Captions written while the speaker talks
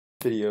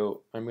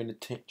video, I'm going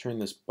to turn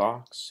this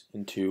box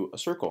into a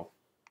circle.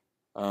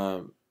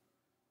 And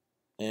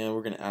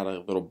we're going to add a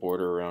little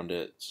border around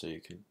it so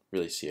you can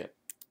really see it.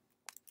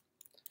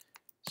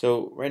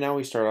 So right now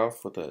we start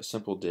off with a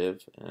simple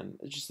div, and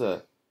it's just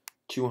a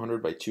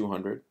 200 by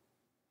 200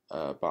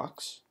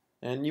 box.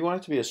 And you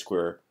want it to be a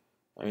square,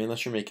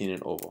 unless you're making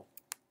an oval.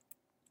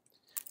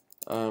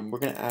 We're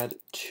going to add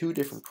two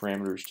different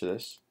parameters to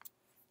this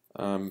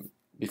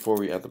before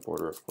we add the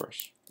border, of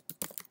course.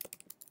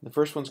 The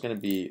first one's going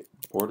to be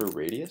border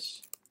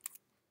radius,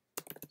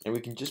 and we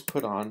can just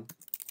put on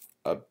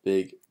a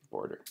big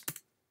border.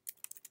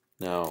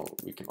 Now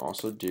we can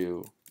also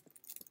do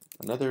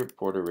another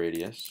border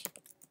radius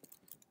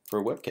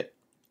for WebKit.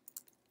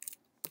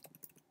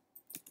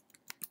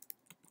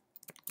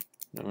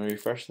 Now when we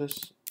refresh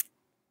this,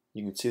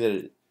 you can see that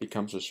it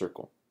becomes a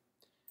circle.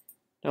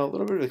 Now a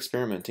little bit of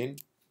experimenting.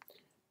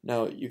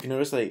 Now you can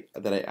notice that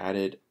I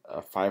added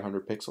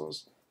 500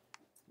 pixels.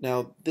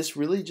 Now this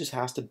really just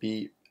has to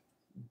be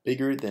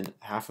bigger than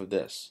half of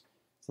this.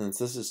 Since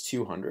this is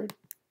 200,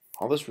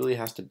 all this really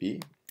has to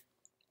be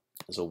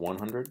is a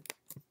 100.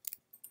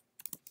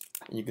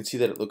 And you can see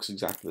that it looks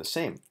exactly the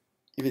same.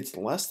 If it's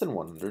less than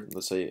 100,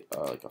 let's say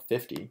like a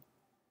 50,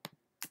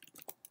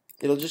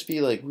 it'll just be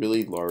like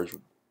really large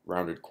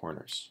rounded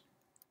corners.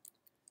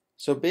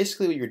 So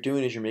basically what you're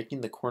doing is you're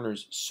making the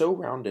corners so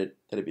rounded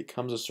that it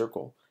becomes a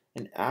circle,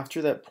 and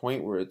after that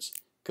point where it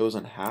goes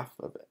on half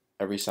of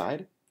every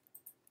side,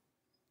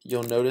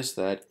 you'll notice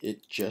that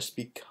it just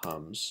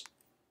becomes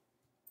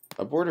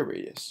a border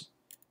radius.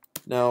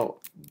 Now,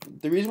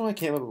 the reason why I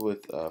came up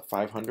with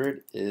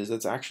 500 is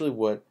that's actually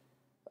what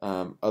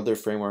other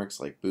frameworks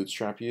like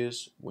Bootstrap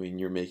use when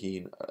you're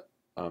making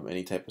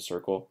any type of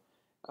circle,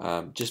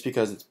 just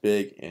because it's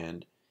big,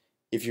 and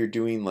if you're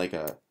doing like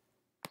a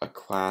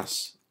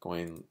class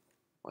going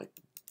like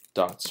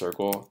dot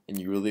circle and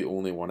you really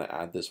only want to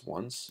add this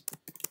once,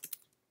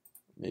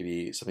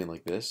 maybe something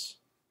like this,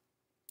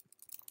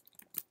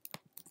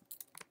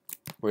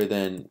 where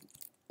then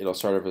it'll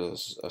start off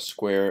as a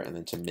square, and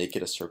then to make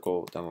it a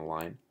circle down the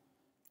line,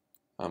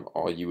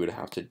 all you would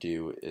have to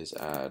do is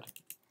add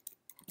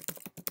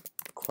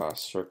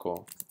class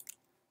circle,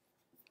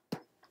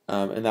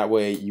 and that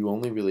way you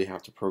only really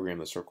have to program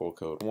the circle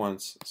code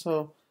once,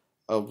 so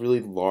a really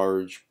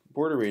large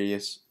border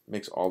radius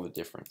makes all the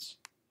difference.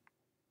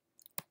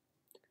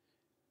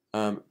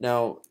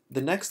 Now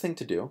the next thing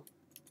to do,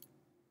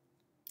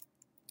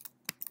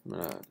 I'm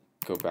going to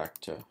go back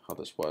to how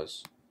this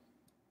was,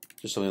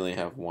 just so we only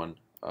have one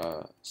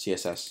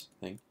CSS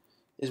thing,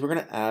 is we're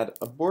going to add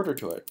a border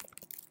to it.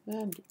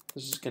 And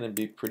this is going to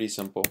be pretty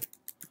simple.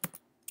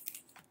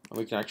 And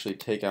we can actually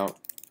take out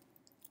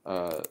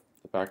the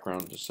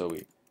background just so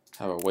we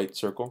have a white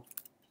circle.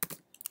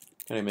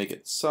 Going to make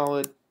it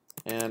solid,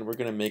 and we're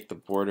going to make the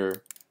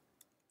border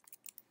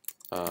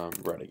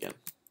red again.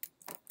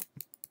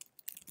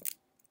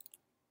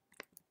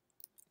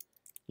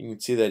 You can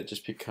see that it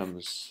just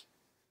becomes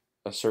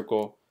a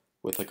circle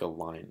with like a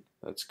line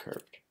that's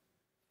curved.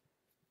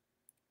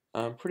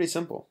 Pretty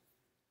simple.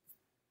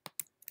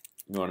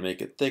 If you want to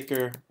make it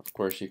thicker, of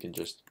course you can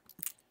just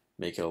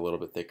make it a little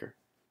bit thicker.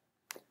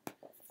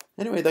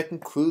 Anyway, that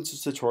concludes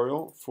this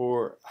tutorial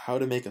for how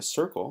to make a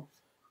circle.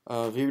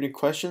 If you have any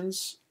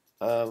questions,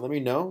 let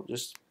me know.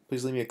 Just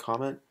please leave me a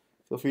comment.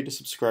 Feel free to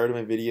subscribe to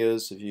my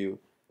videos if you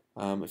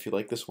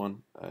like this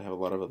one. I have a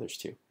lot of others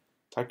too.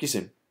 Talk to you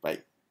soon.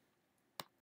 Bye.